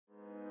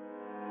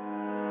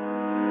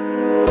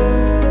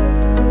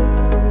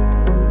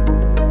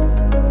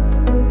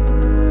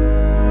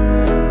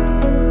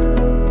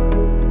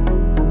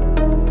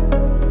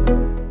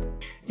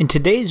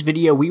today's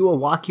video, we will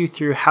walk you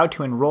through how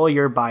to enroll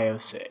your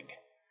Bio-Sig.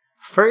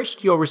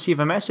 First, you'll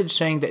receive a message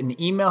saying that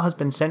an email has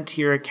been sent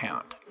to your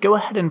account. Go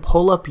ahead and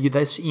pull up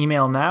this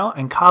email now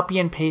and copy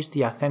and paste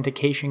the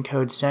authentication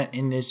code sent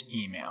in this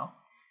email.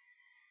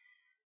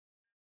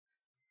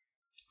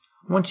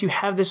 Once you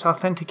have this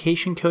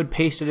authentication code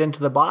pasted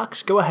into the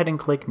box, go ahead and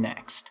click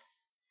Next.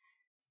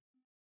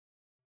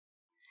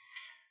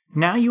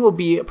 Now you will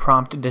be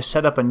prompted to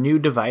set up a new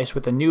device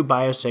with a new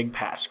Bio-Sig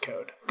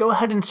passcode. Go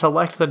ahead and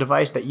select the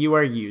device that you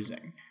are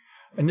using.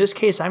 In this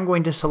case, I'm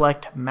going to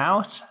select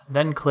Mouse,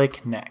 then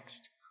click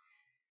Next.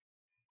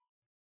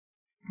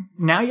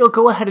 Now you'll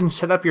go ahead and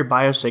set up your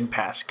Bio-Sig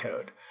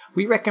passcode.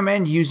 We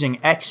recommend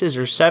using X's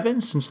or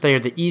 7s since they are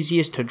the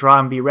easiest to draw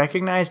and be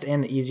recognized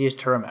and the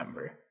easiest to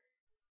remember.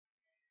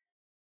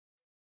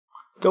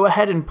 Go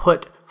ahead and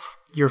put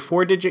your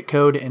 4-digit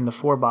code in the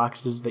 4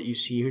 boxes that you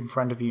see in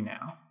front of you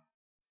now.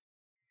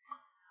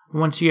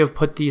 Once you have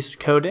put this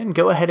code in,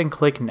 go ahead and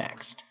click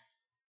Next.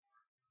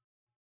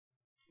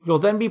 You'll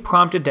then be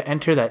prompted to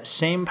enter that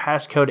same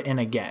passcode in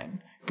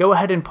again. Go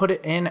ahead and put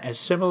it in as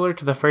similar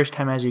to the first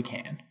time as you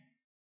can.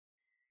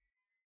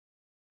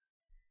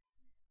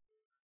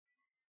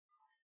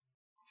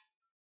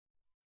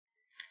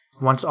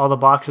 Once all the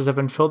boxes have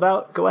been filled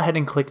out, go ahead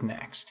and click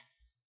Next.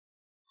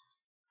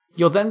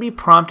 You'll then be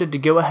prompted to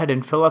go ahead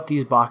and fill out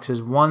these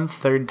boxes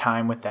 1/3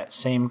 time with that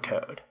same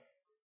code.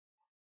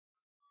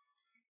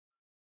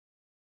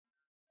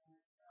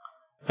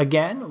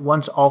 Again,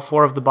 once all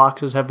 4 of the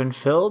boxes have been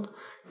filled,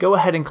 go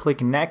ahead and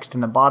click Next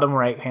in the bottom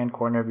right-hand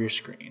corner of your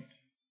screen.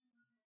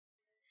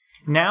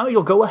 Now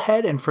you'll go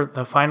ahead and for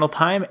the final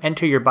time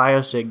enter your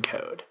Bio-Sig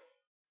code.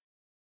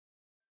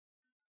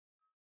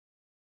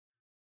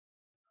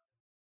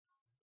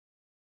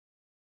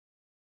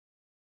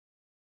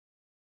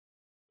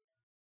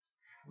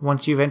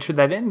 Once you've entered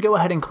that in, go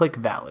ahead and click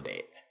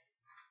Validate.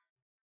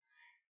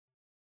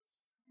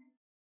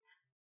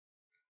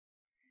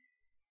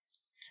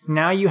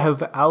 Now you have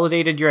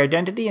validated your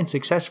identity and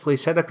successfully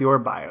set up your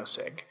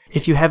Bio-Sig.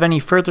 If you have any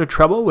further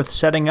trouble with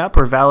setting up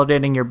or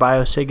validating your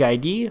Bio-Sig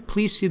ID,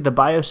 please see the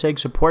Bio-Sig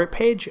support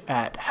page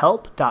at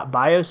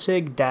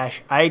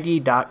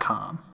help.biosig-id.com.